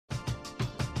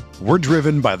We're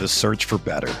driven by the search for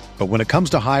better. But when it comes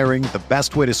to hiring, the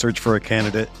best way to search for a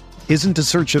candidate isn't to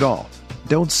search at all.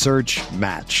 Don't search,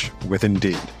 match with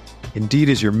Indeed. Indeed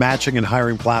is your matching and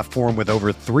hiring platform with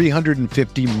over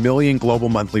 350 million global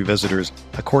monthly visitors,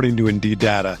 according to Indeed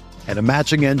data, and a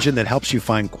matching engine that helps you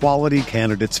find quality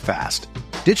candidates fast.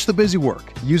 Ditch the busy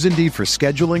work. Use Indeed for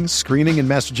scheduling, screening, and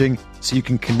messaging so you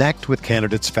can connect with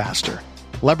candidates faster.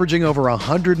 Leveraging over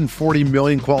 140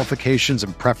 million qualifications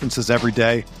and preferences every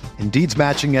day, Indeed's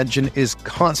matching engine is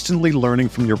constantly learning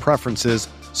from your preferences,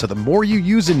 so the more you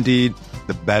use Indeed,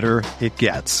 the better it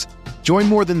gets. Join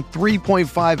more than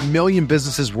 3.5 million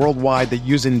businesses worldwide that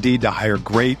use Indeed to hire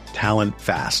great talent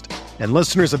fast. And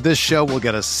listeners of this show will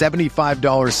get a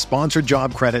 $75 sponsored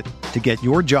job credit to get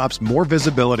your jobs more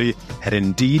visibility at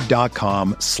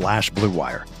Indeed.com/Blue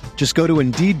Wire. Just go to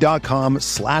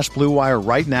Indeed.com/Blue Wire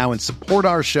right now and support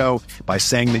our show by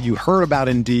saying that you heard about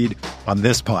Indeed on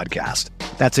this podcast.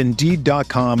 That's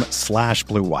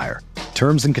Indeed.com/Blue Wire.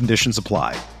 Terms and conditions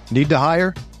apply. Need to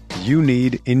hire? You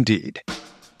need Indeed.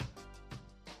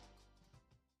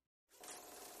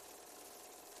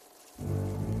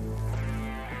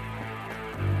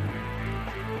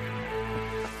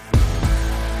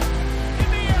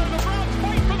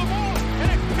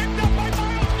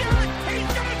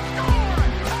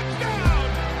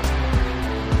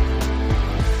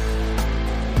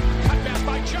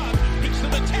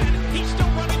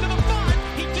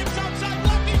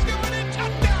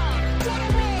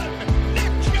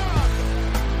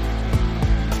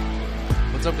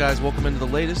 What's up, guys? Welcome into the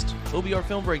latest OBR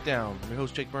Film Breakdown. I'm your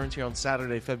host, Jake Burns, here on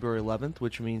Saturday, February 11th,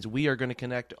 which means we are going to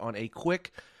connect on a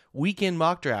quick weekend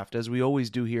mock draft, as we always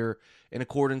do here, in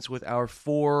accordance with our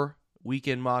 4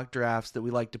 weekend mock drafts that we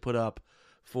like to put up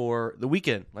for the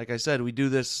weekend. Like I said, we do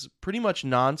this pretty much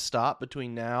nonstop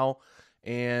between now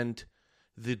and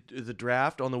the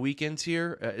draft on the weekends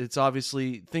here. It's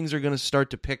obviously, things are going to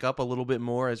start to pick up a little bit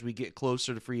more as we get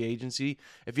closer to free agency.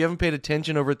 If you haven't paid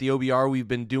attention over at the OBR, we've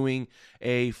been doing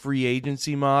a free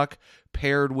agency mock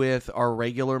paired with our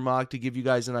regular mock to give you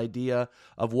guys an idea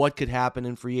of what could happen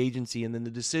in free agency and then the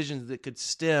decisions that could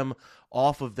stem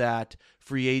off of that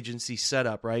free agency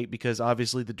setup, right? Because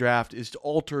obviously the draft is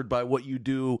altered by what you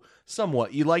do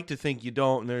somewhat. You like to think you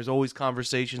don't, and there's always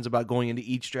conversations about going into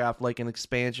each draft like an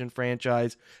expansion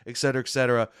franchise, et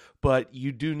cetera, but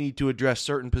you do need to address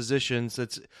certain positions.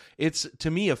 It's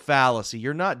to me a fallacy.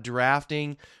 You're not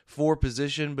drafting for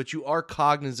position, but you are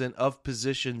cognizant of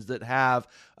positions that have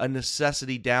a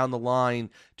necessity down the line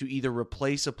to either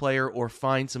replace a player or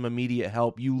find some immediate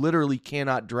help. You literally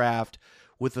cannot draft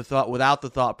without the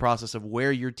thought process of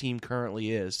where your team currently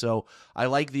is. So I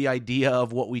like the idea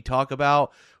of what we talk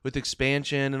about with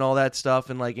expansion and all that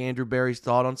stuff, and like Andrew Barry's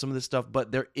thought on some of this stuff,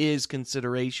 but there is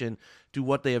consideration to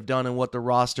what they have done and what the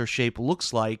roster shape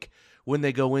looks like when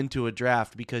they go into a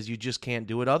draft, because you just can't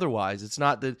do it otherwise. It's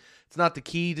not the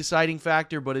key deciding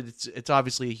factor, but it's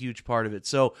obviously a huge part of it.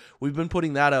 So we've been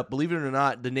putting that up. Believe it or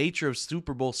not, the nature of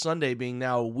Super Bowl Sunday being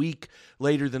now a week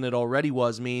later than it already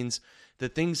was means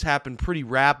that things happen pretty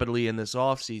rapidly in this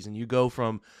offseason. You go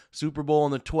from Super Bowl on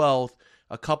the 12th,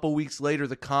 a couple weeks later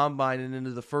the Combine, and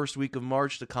into the first week of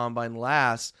March the Combine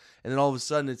lasts, and then all of a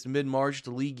sudden it's mid-March,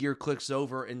 the league year clicks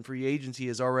over, and free agency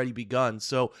has already begun.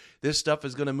 So this stuff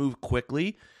is going to move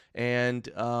quickly, and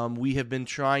we have been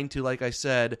trying to, like I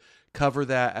said, cover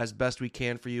that as best we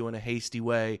can for you in a hasty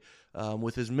way,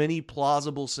 with as many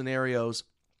plausible scenarios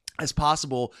as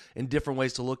possible in different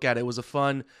ways to look at it. It was a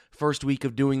fun first week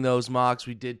of doing those mocks.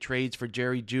 We did trades for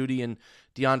Jerry Jeudy and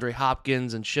DeAndre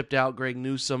Hopkins and shipped out Greg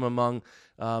Newsome, among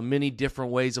many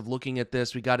different ways of looking at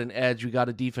this. We got an edge. We got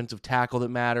a defensive tackle that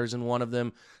matters in one of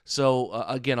them. So,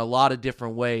 again, a lot of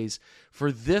different ways.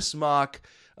 For this mock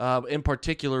in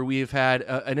particular, we have had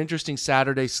an interesting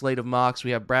Saturday slate of mocks.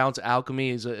 We have Browns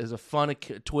Alchemy is a fun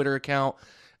Twitter account,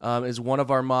 is one of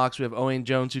our mocks. We have Owen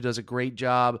Jones, who does a great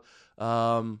job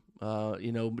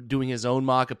doing his own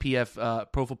mock, a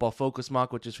PF Pro Football Focus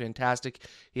mock, which is fantastic.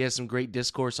 He has some great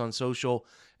discourse on social.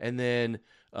 And then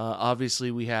obviously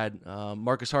we had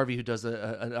Marcus Harvey, who does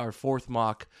our fourth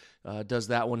mock, does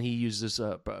that one. He uses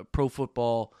Pro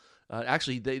Football.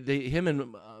 Actually, him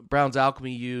and Browns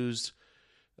Alchemy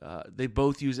they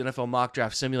both use NFL Mock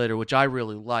Draft Simulator, which I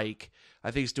really like. I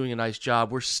think it's doing a nice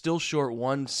job. We're still short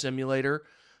one simulator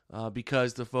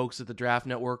because the folks at the Draft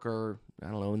Network are,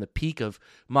 in the peak of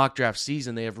mock draft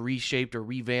season. They have reshaped or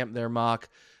revamped their mock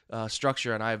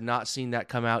structure, and I have not seen that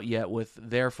come out yet with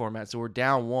their format. So we're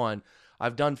down one.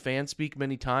 I've done Fanspeak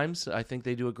many times. I think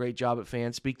they do a great job at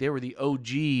Fanspeak. They were the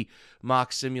OG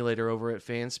mock simulator over at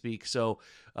Fanspeak, so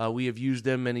we have used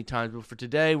them many times. But for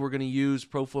today, we're going to use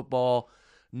Pro Football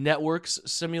Networks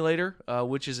Simulator,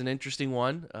 which is an interesting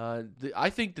one. I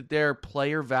think that their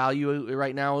player value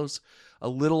right now is a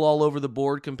little all over the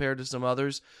board compared to some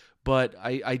others, but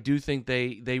I do think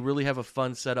they really have a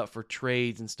fun setup for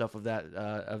trades and stuff of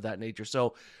that nature.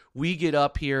 So we get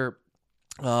up here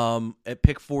at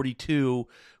pick 42.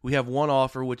 We have one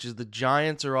offer, which is the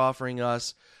Giants are offering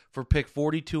us for pick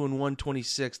 42 and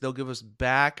 126. They'll give us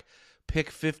back pick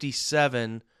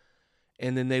 57,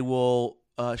 and then they will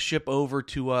ship over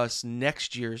to us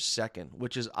next year's second,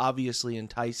 which is obviously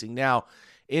enticing. Now,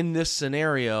 in this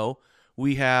scenario,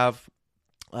 we have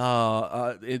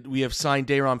signed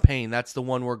Daron Payne. That's the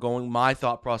one we're going. My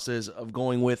thought process of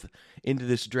going with into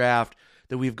this draft,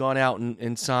 that we've gone out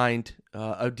and signed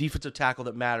a defensive tackle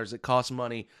that matters. It costs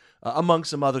money, among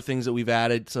some other things that we've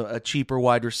added. So a cheaper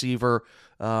wide receiver.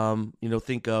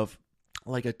 Think of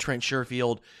like a Trent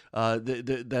Sherfield.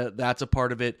 That's a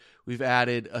part of it. We've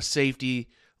added a safety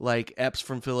like Epps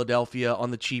from Philadelphia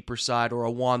on the cheaper side, or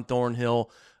a Juan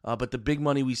Thornhill. But the big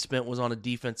money we spent was on a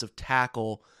defensive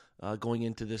tackle going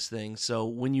into this thing. So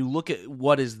when you look at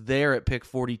what is there at pick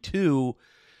 42,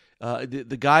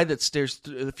 the guy that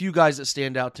the few guys that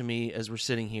stand out to me as we're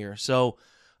sitting here. So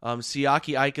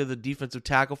Siaki Ika, the defensive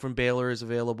tackle from Baylor, is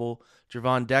available.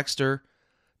 Javon Dexter,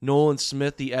 Nolan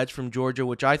Smith, the edge from Georgia,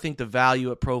 which I think the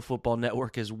value at Pro Football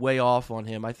Network is way off on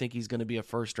him. I think he's going to be a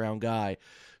first-round guy.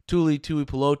 Tuli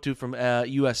Tuipulotu from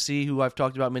USC, who I've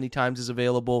talked about many times, is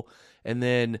available. And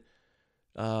then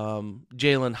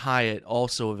Jalen Hyatt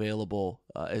also available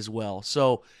as well.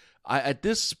 So at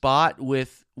this spot,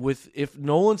 with if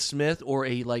Nolan Smith or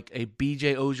a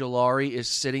BJ Ojulari is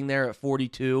sitting there at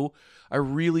 42, I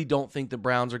really don't think the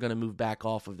Browns are going to move back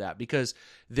off of that, because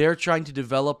they're trying to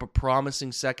develop a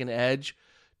promising second edge,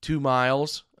 2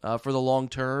 miles for the long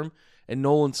term, and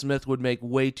Nolan Smith would make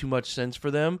way too much sense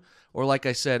for them. Or like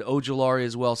I said, Ojulari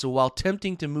as well. So while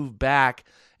tempting to move back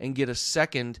and get a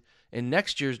second in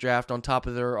next year's draft on top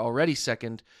of their already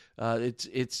second,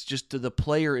 it's just the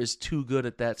player is too good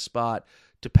at that spot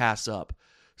to pass up.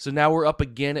 So now we're up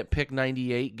again at pick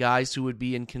 98, guys who would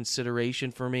be in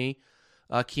consideration for me.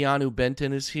 Keanu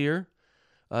Benton is here.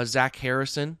 Zach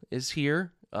Harrison is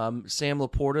here. Sam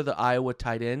Laporta, the Iowa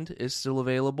tight end, is still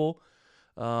available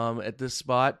at this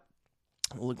spot.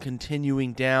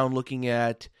 Continuing down, looking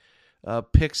at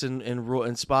picks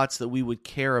and spots that we would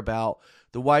care about.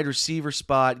 The wide receiver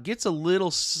spot gets a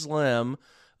little slim.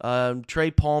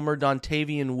 Trey Palmer,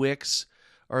 Dontavian Wicks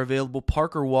are available.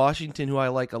 Parker Washington, who I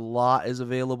like a lot, is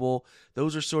available.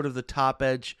 Those are sort of the top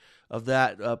edge of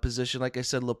that position. Like I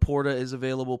said, Laporta is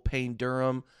available. Payne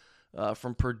Durham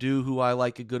from Purdue, who I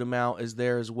like a good amount, is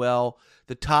there as well.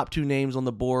 The top 2 names on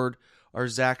the board are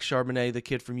Zach Charbonnet, the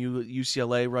kid from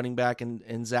UCLA, running back,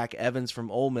 and Zach Evans from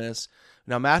Ole Miss.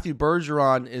 Now, Matthew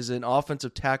Bergeron is an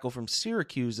offensive tackle from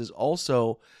Syracuse, is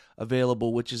also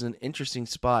available, which is an interesting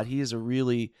spot. He is a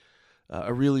really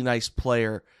nice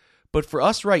player. But for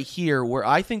us right here, where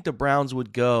I think the Browns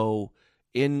would go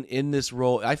in this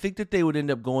role, I think that they would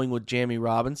end up going with Jammie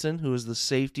Robinson, who is the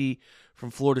safety from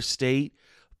Florida State,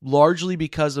 largely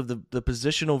because of the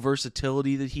positional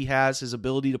versatility that he has, his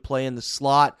ability to play in the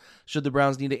slot should the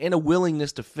Browns need it, and a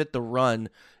willingness to fit the run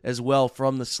as well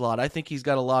from the slot. I think he's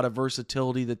got a lot of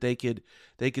versatility that they could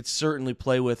certainly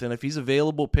play with, and if he's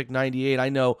available pick 98, I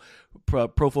know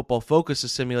Pro Football Focus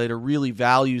Simulator really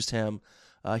values him.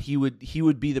 He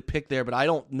would be the pick there, but I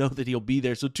don't know that he'll be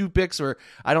there. So 2 picks where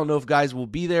I don't know if guys will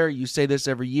be there. You say this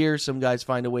every year. Some guys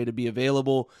find a way to be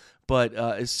available, but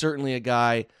is certainly a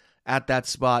guy at that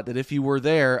spot that if he were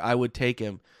there, I would take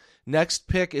him. Next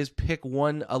pick is pick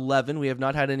 111. We have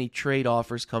not had any trade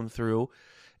offers come through.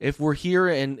 If we're here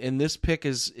and this pick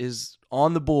is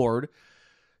on the board,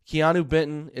 Keanu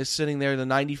Benton is sitting there, the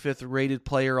 95th rated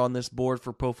player on this board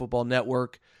for Pro Football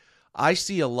Network. I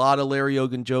see a lot of Larry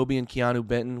Ogunjobi and Keanu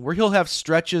Benton, where he'll have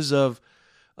stretches of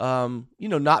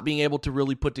not being able to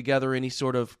really put together any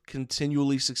sort of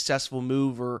continually successful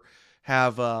move or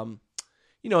have an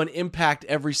impact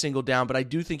every single down, but I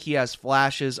do think he has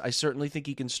flashes. I certainly think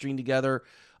he can string together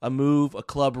a move, a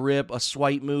club rip, a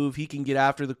swipe move. He can get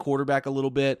after the quarterback a little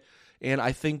bit, and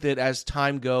I think that as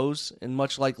time goes, and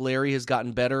much like Larry has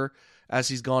gotten better as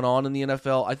he's gone on in the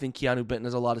NFL, I think Keanu Benton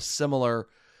has a lot of similar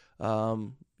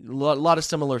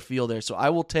feel there. So I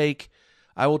will take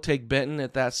Benton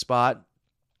at that spot.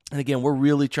 And again, we're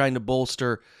really trying to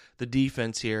bolster the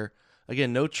defense here.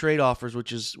 Again, no trade offers,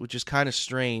 which is kind of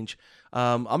strange.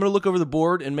 I'm going to look over the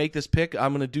board and make this pick.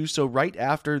 I'm going to do so right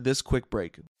after this quick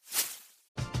break.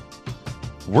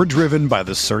 We're driven by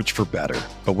the search for better.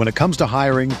 But when it comes to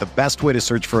hiring, the best way to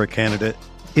search for a candidate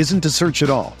isn't to search at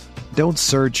all. Don't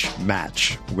search,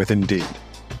 match with Indeed.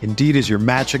 Indeed is your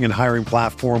matching and hiring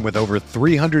platform with over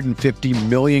 350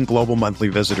 million global monthly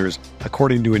visitors,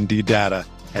 according to Indeed data,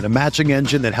 and a matching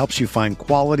engine that helps you find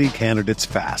quality candidates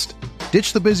fast.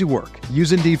 Ditch the busy work.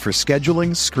 Use Indeed for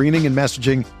scheduling, screening, and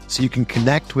messaging so you can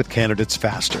connect with candidates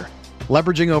faster.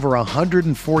 Leveraging over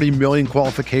 140 million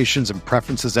qualifications and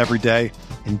preferences every day,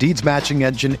 Indeed's matching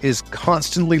engine is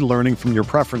constantly learning from your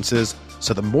preferences,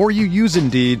 so the more you use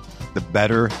Indeed, the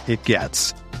better it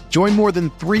gets. Join more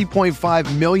than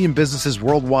 3.5 million businesses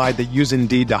worldwide that use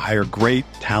Indeed to hire great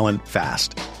talent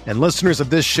fast. And listeners of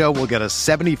this show will get a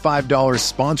 $75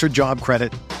 sponsored job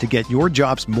credit to get your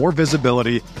jobs more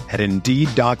visibility at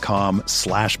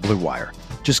Indeed.com/Blue Wire.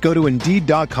 Just go to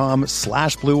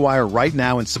Indeed.com/Blue Wire right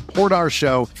now and support our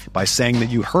show by saying that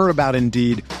you heard about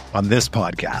Indeed on this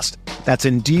podcast. That's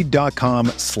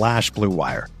Indeed.com/Blue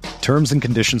Wire. Terms and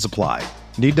conditions apply.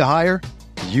 Need to hire?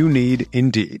 You need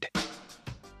Indeed.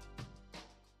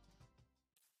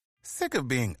 Sick of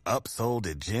being upsold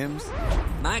at gyms?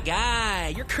 My guy,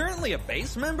 you're currently a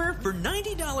base member? For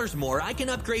 $90 more, I can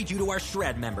upgrade you to our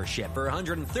Shred membership. For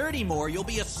 $130 more, you'll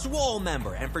be a Swole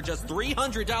member. And for just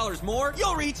 $300 more,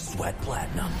 you'll reach Sweat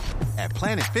Platinum. At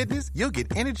Planet Fitness, you'll get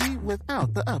energy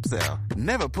without the upsell.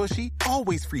 Never pushy,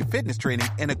 always free fitness training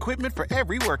and equipment for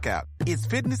every workout. It's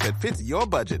fitness that fits your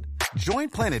budget. Join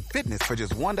Planet Fitness for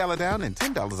just $1 down and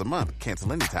 $10 a month.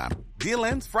 Cancel anytime. Deal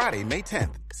ends Friday, May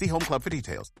 10th. See Home Club for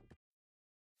details.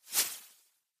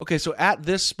 Okay, so at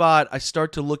this spot, I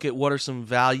start to look at what are some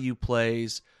value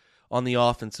plays on the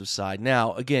offensive side.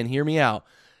 Now, again, hear me out.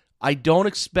 I don't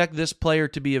expect this player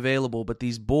to be available, but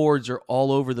these boards are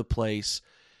all over the place.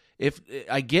 If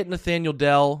I get Nathaniel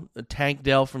Dell, Tank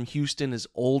Dell from Houston is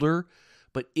older,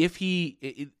 but if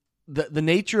the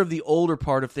nature of the older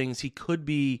part of things, he could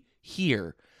be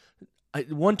here.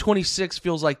 126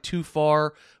 feels like too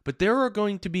far, but there are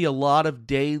going to be a lot of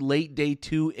late day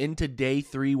 2 into day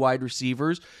 3 wide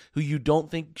receivers who you don't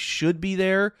think should be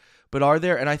there, but are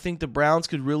there. And I think the Browns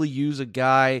could really use a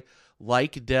guy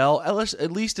like Dell, at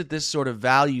least at this sort of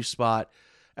value spot,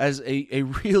 as a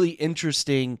really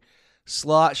interesting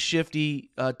slot shifty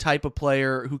type of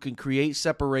player who can create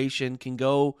separation, can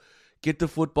go get the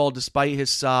football despite his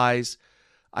size.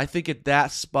 I think at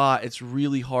that spot, it's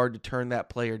really hard to turn that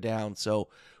player down. So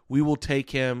we will take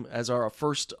him as our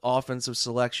first offensive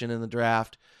selection in the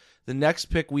draft. The next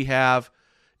pick we have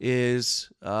is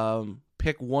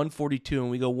pick 142,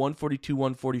 and we go 142,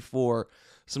 144.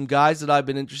 Some guys that I've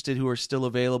been interested who are still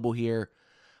available here.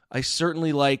 I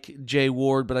certainly like Jay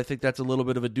Ward, but I think that's a little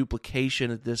bit of a duplication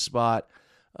at this spot.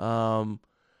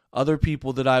 Other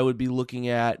people that I would be looking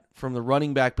at from the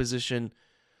running back position,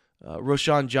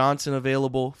 Roschon Johnson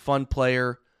available, fun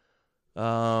player.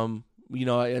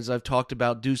 As I've talked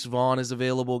about, Deuce Vaughn is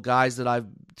available. Guys that I've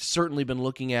certainly been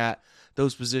looking at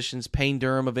those positions. Payne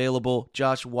Durham available.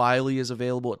 Josh Wiley is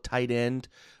available at tight end.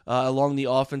 Along the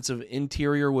offensive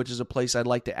interior, which is a place I'd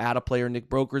like to add a player, Nick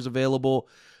Broker's available.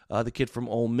 The kid from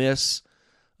Ole Miss.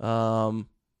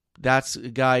 That's a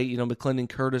guy, McClendon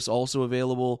Curtis also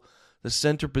available. The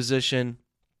center position,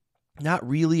 not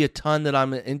really a ton that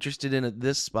I'm interested in at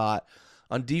this spot.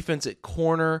 On defense at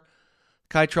corner,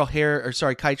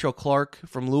 Kytrell Clark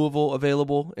from Louisville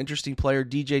available. Interesting player.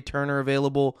 DJ Turner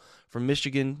available from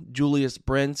Michigan. Julius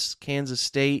Brents, Kansas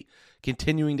State.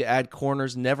 Continuing to add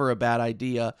corners, never a bad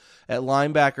idea. At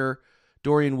linebacker,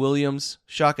 Dorian Williams,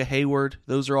 Shaka Hayward.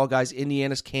 Those are all guys.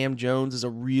 Indiana's Cam Jones is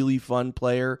a really fun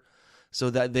player,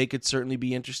 so that they could certainly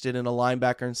be interested in a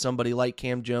linebacker, and somebody like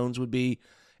Cam Jones would be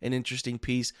an interesting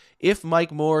piece. If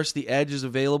Mike Morris, the edge, is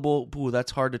available,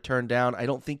 that's hard to turn down. I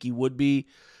don't think he would be.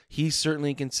 He's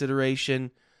certainly in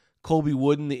consideration. Colby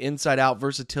Wooden, the inside-out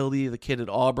versatility, the kid at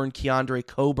Auburn. Keandre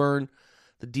Coburn,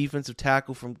 the defensive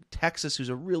tackle from Texas, who's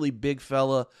a really big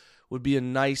fella, would be a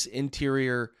nice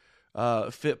interior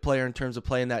fit player in terms of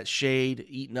playing that shade,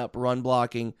 eating up run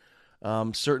blocking.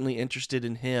 Certainly interested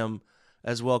in him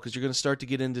as well, because you're going to start to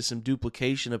get into some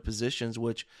duplication of positions,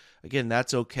 which, again,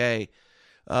 that's okay.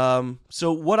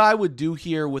 So what I would do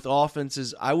here with offense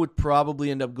is I would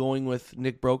probably end up going with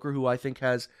Nick Broker, who I think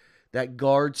has that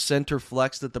guard center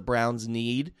flex that the Browns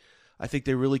need. I think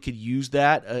they really could use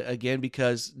that, again,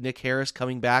 because Nick Harris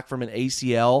coming back from an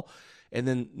ACL and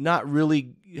then not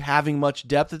really having much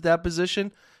depth at that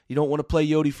position. You don't want to play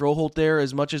Yodi Froholt there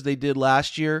as much as they did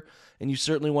last year, and you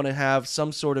certainly want to have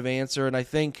some sort of answer, and I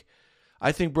think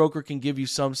Broker can give you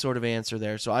some sort of answer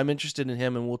there. So I'm interested in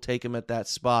him, and we'll take him at that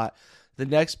spot. The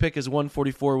next pick is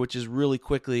 144, which is really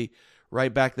quickly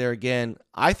right back there again.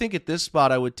 I think at this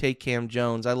spot I would take Cam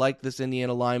Jones. I like this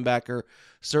Indiana linebacker.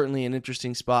 Certainly an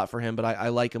interesting spot for him, but I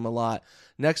like him a lot.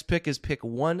 Next pick is pick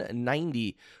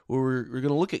 190, where we're going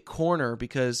to look at corner,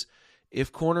 because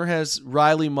if corner has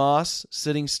Riley Moss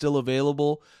sitting still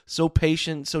available, so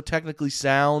patient, so technically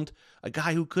sound, a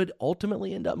guy who could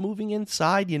ultimately end up moving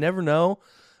inside, you never know,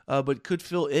 but could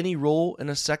fill any role in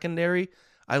a secondary.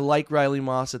 I like Riley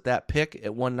Moss at that pick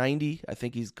at 190. I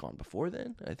think he's gone before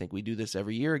then. I think we do this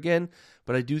every year again,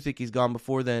 but I do think he's gone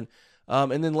before then.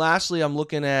 And then lastly, I'm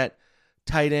looking at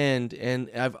tight end,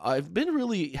 and I've been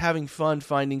really having fun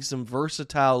finding some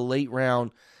versatile late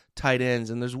round tight ends.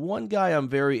 And there's one guy I'm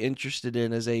very interested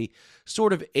in as a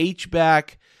sort of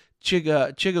H-back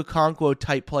Chiga Okonkwo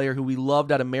type player who we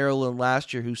loved out of Maryland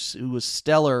last year, who was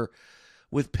stellar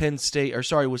with Penn State,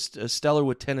 was stellar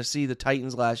with Tennessee, the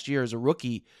Titans last year as a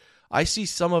rookie. I see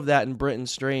some of that in Brenton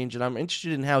Strange, and I'm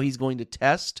interested in how he's going to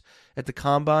test at the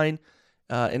Combine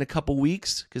in a couple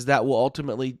weeks, because that will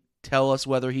ultimately tell us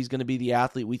whether he's going to be the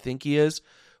athlete we think he is.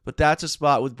 But that's a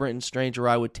spot with Brenton Strange where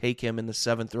I would take him in the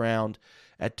 7th round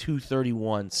at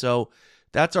 231. So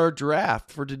that's our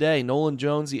draft for today. Nolan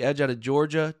Jones, the edge out of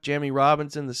Georgia. Jamie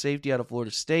Robinson, the safety out of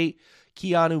Florida State.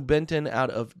 Keanu Benton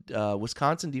out of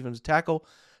Wisconsin, defensive tackle.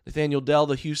 Nathaniel Dell,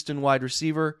 the Houston wide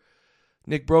receiver.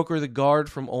 Nick Broker, the guard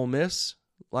from Ole Miss.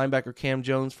 Linebacker Cam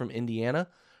Jones from Indiana.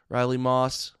 Riley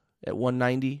Moss at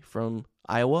 190 from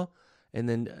Iowa. And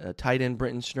then tight end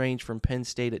Brenton Strange from Penn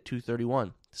State at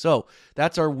 231. So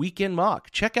that's our weekend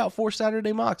mock. Check out 4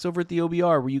 Saturday mocks over at the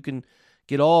OBR, where you can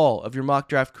get all of your mock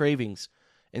draft cravings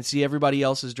and see everybody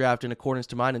else's draft in accordance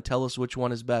to mine and tell us which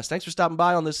one is best. Thanks for stopping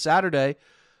by on this Saturday.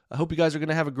 I hope you guys are going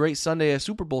to have a great Sunday, a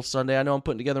Super Bowl Sunday. I know I'm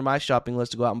putting together my shopping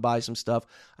list to go out and buy some stuff.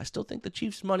 I still think the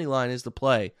Chiefs' money line is the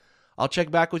play. I'll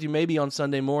check back with you maybe on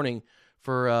Sunday morning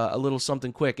for a little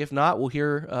something quick. If not,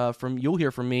 you'll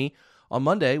hear from me on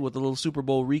Monday with a little Super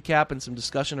Bowl recap and some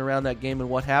discussion around that game and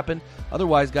what happened.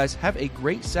 Otherwise, guys, have a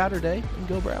great Saturday, and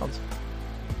go Browns.